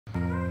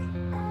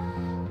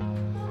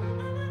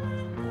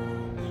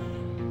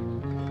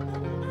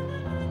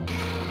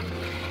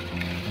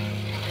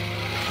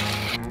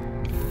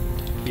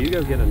you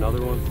go get another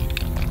one?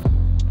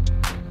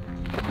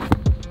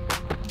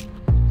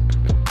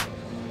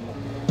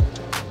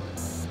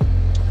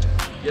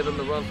 Give him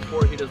the run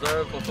support he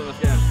deserves. We'll swim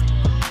again.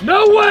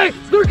 No way!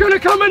 They're gonna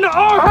come into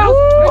our house!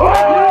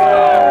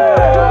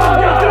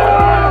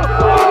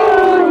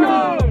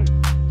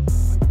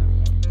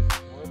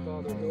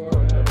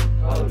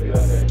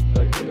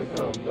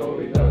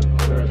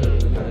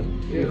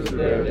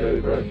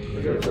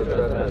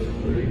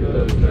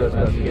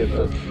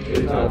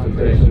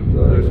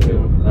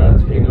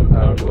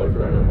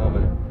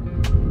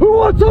 Who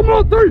wants some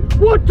on three?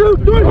 1, 2,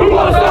 3. Who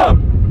wants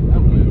some?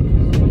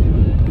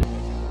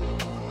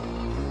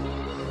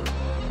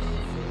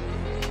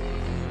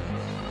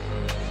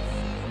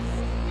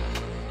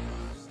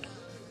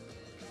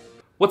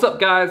 What's up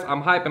guys,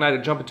 I'm Hype and I had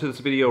to jump into this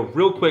video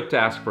real quick to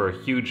ask for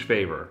a huge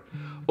favor.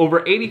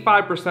 Over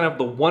 85% of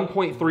the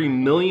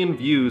 1.3 million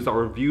views that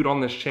were viewed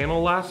on this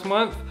channel last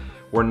month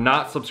were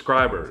not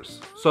subscribers.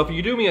 So if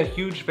you do me a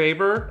huge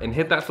favor and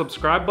hit that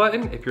subscribe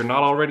button if you're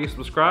not already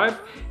subscribed,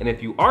 and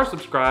if you are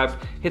subscribed,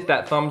 hit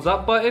that thumbs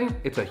up button.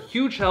 It's a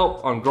huge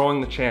help on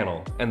growing the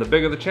channel. And the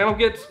bigger the channel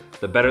gets,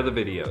 the better the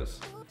videos.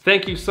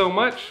 Thank you so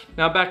much.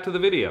 Now back to the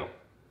video.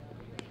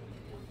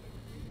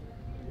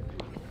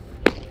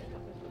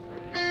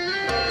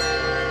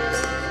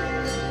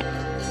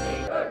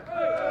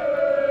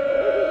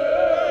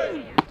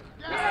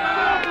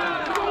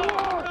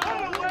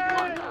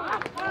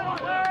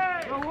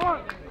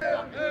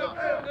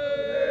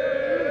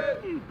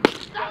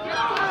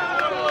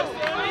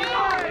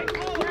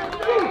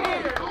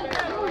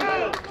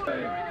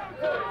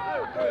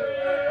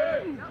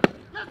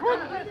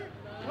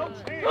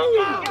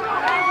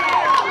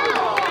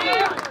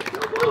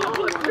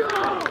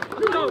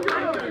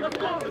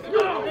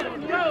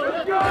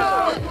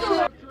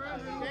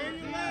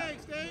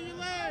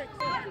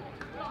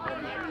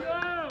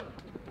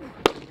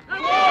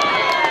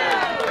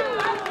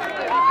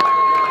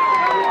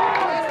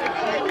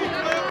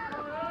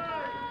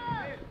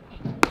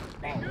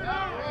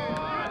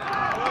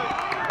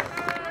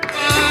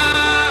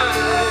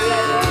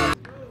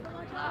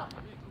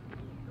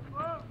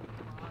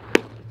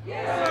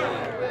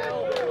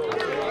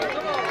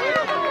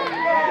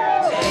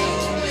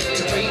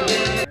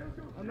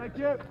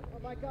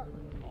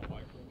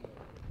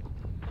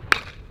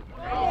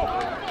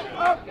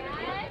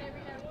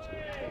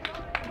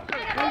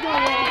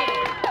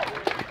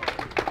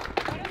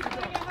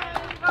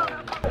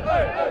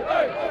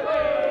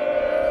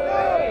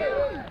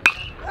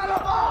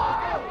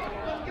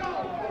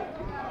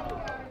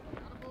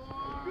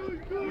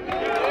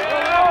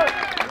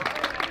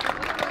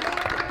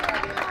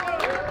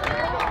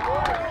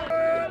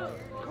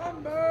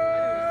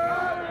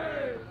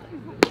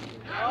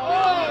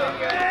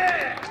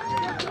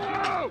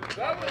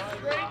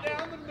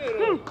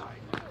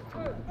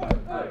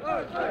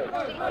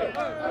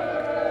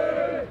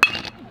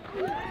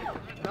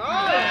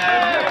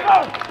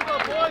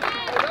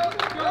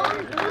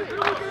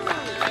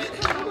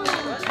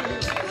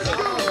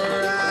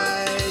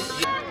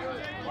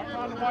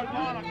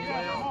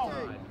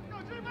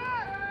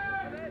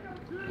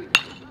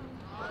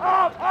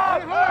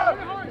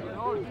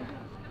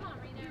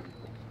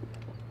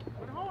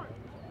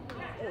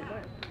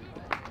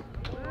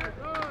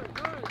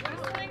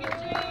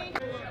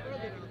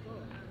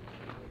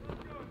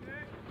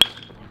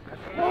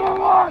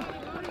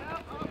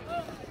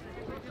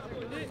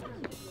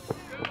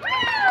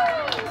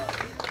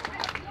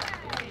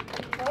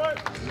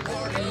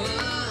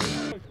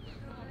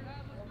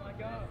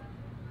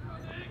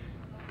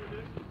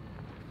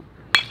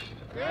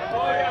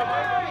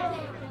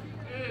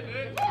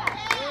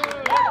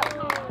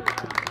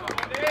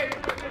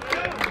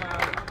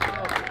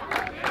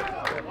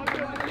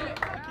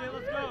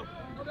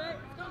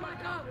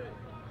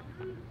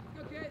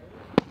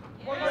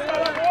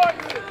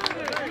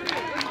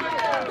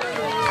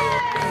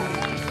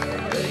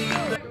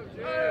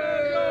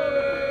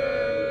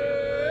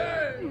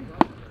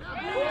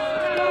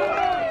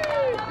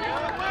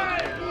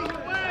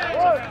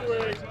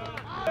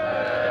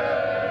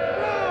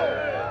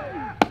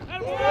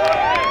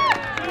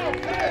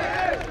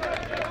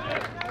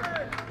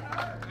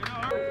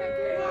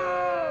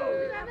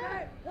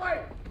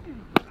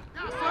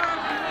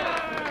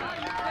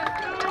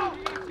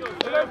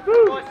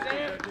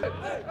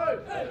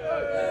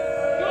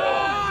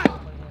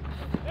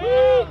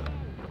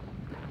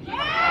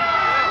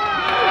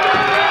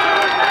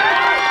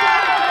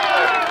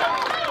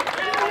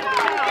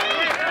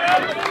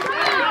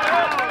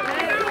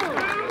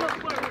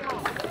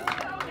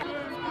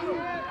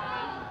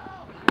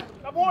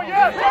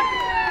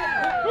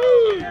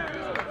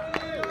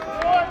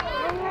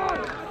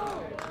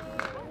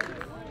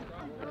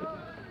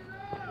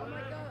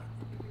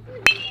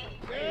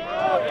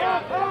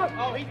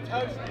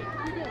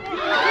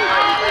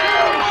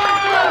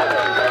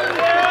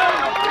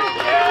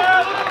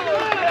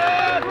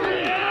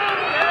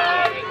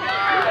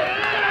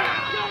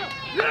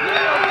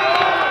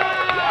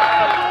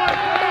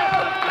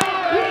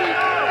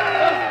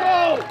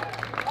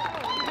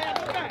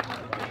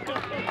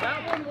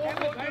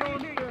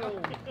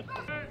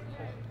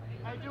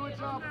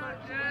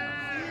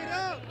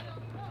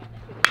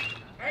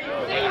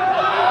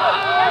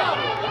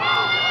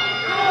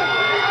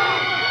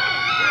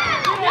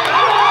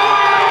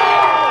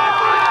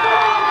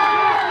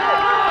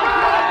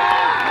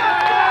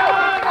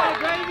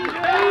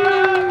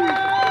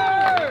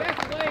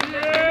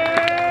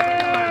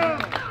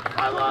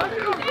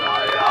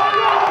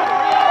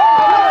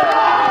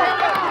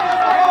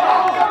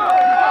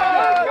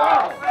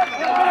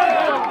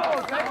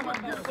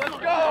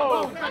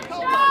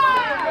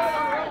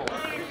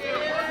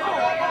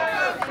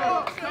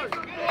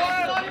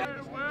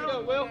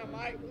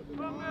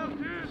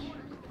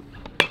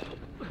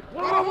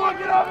 One,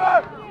 get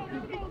over!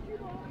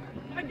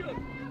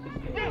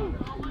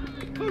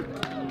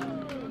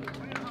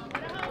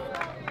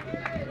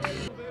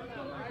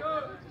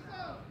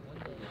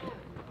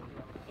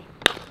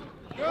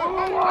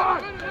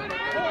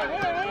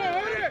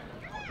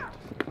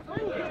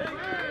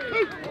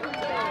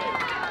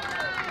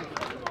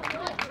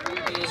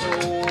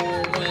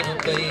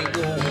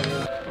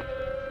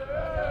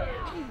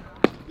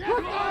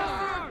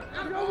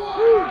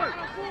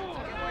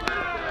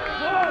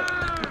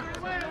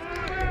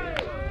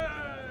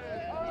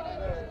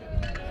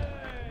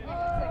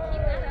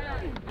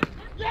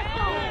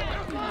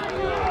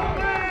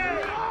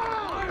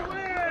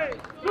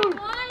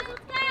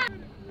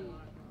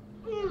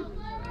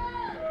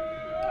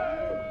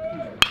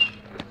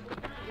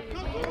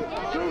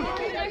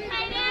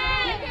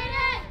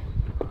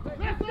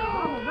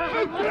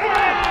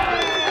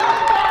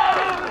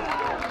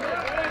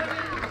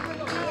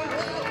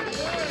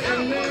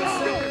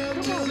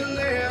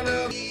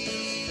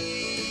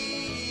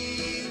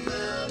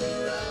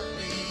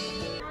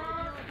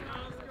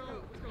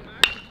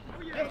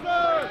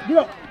 Get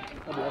up.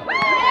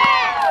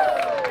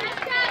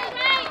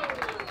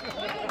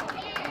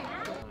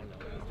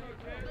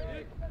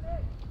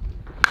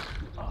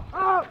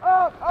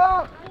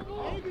 Up.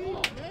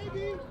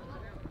 Maybe.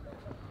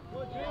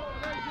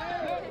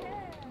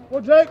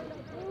 Well, Jake.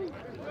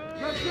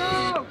 Let's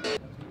go.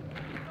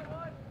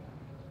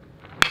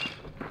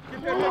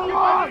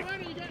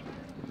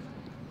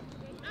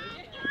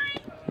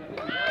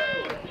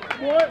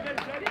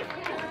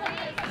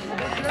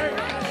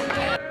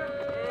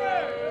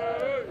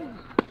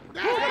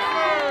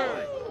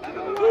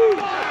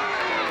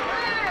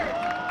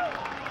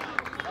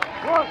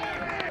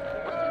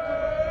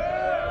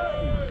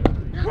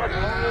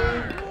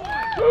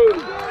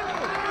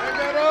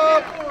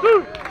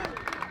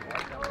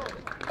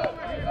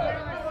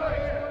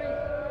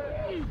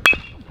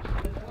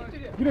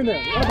 Get in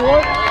there. Good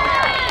boy.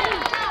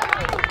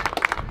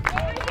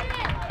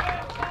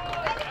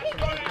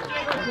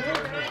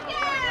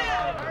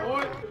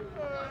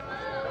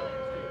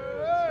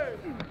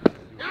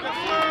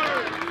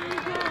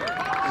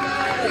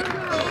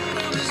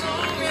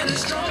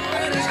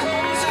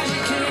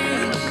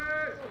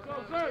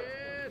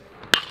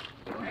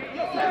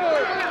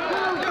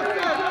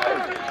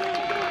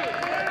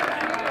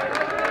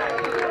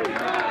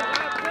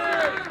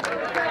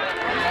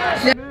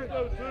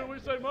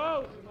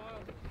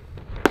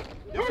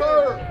 Yes,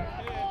 sir.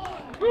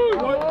 Good.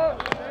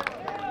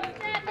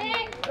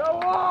 Go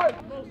on.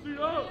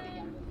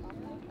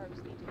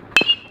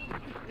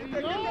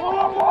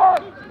 One more.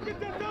 Get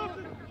that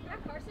Nelson.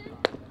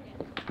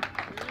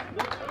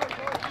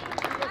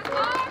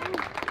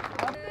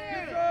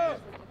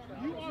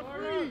 You are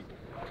free.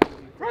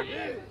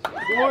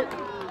 Boy.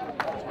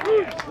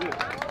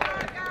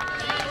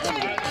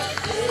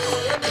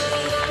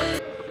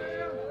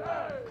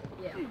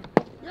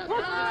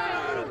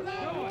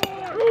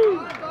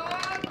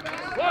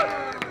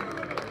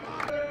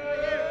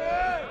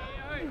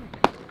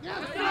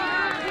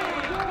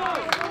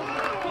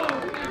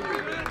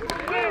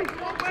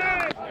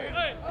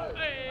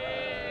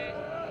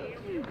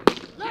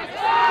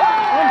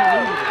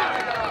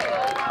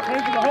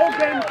 The whole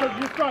game because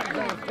you're starting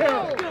down.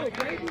 Terrible.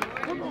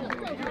 Come on.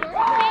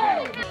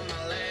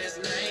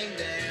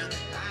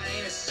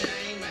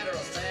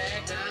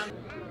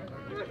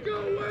 Let's go,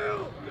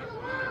 Will.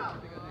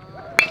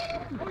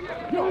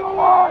 You're the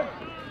one.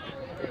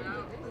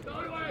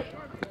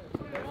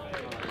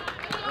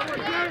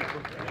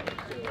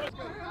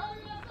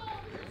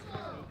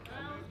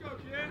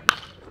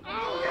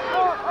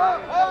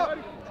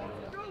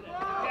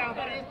 Down,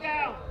 buddy, it's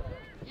down.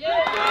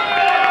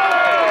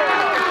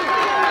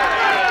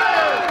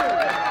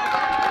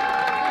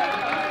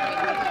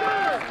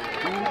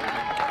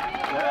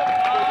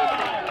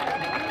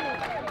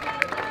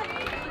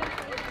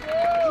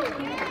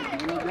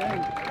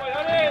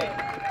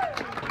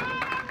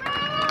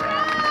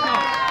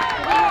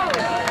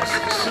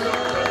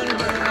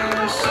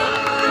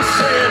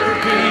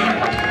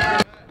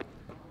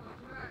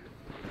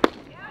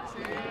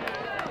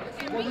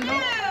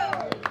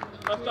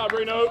 Let's stop,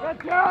 Reno.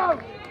 Let's go!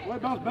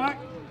 Wait, bounce back.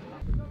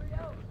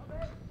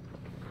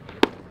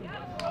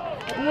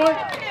 Boy.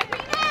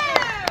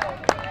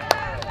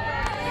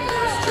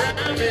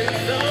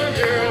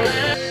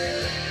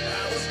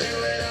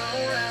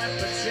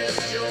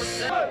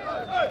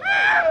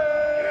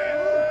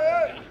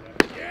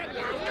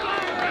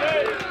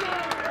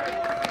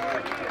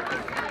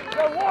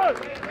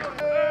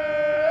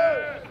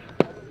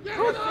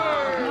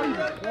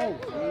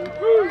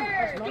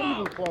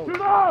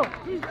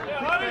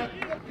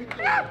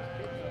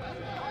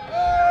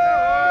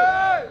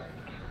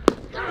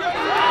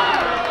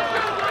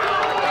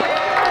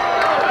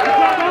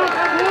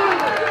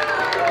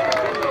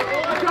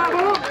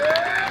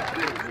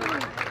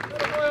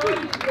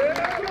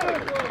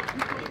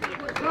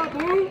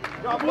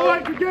 Boy,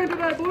 you get into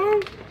that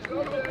blue.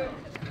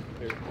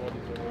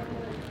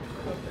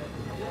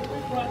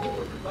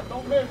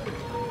 Don't miss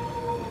it.